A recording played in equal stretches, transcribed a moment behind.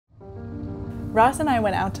Ross and I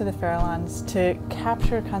went out to the Farallons to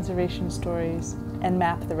capture conservation stories and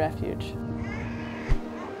map the refuge.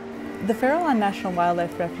 The Farallon National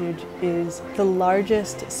Wildlife Refuge is the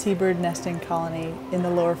largest seabird nesting colony in the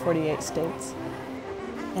lower 48 states.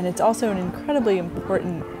 And it's also an incredibly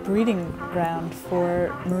important breeding ground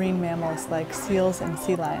for marine mammals like seals and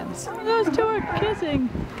sea lions. Those two are kissing.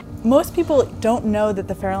 Most people don't know that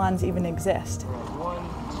the Farallons even exist. 1,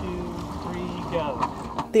 2, 3, go.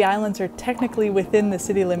 The islands are technically within the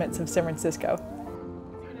city limits of San Francisco.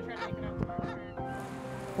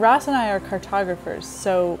 Ross and I are cartographers,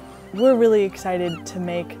 so we're really excited to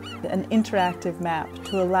make an interactive map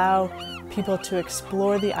to allow people to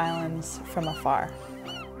explore the islands from afar.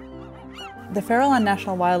 The Farallon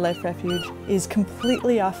National Wildlife Refuge is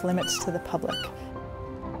completely off limits to the public.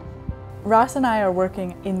 Ross and I are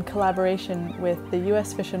working in collaboration with the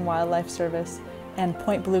U.S. Fish and Wildlife Service and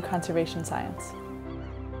Point Blue Conservation Science.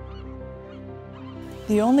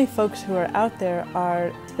 The only folks who are out there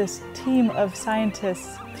are this team of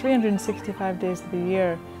scientists 365 days of the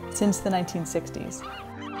year since the 1960s.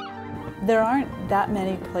 There aren't that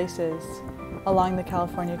many places along the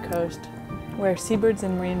California coast where seabirds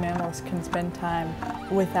and marine mammals can spend time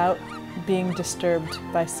without being disturbed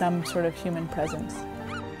by some sort of human presence.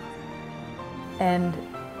 And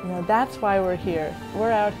that's why we're here.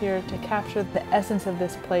 We're out here to capture the essence of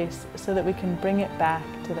this place so that we can bring it back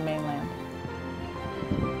to the mainland.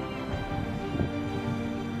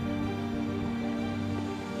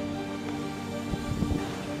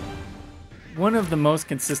 One of the most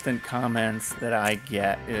consistent comments that I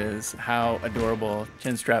get is how adorable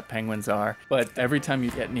chinstrap penguins are, but every time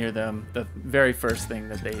you get near them, the very first thing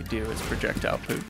that they do is projectile poop.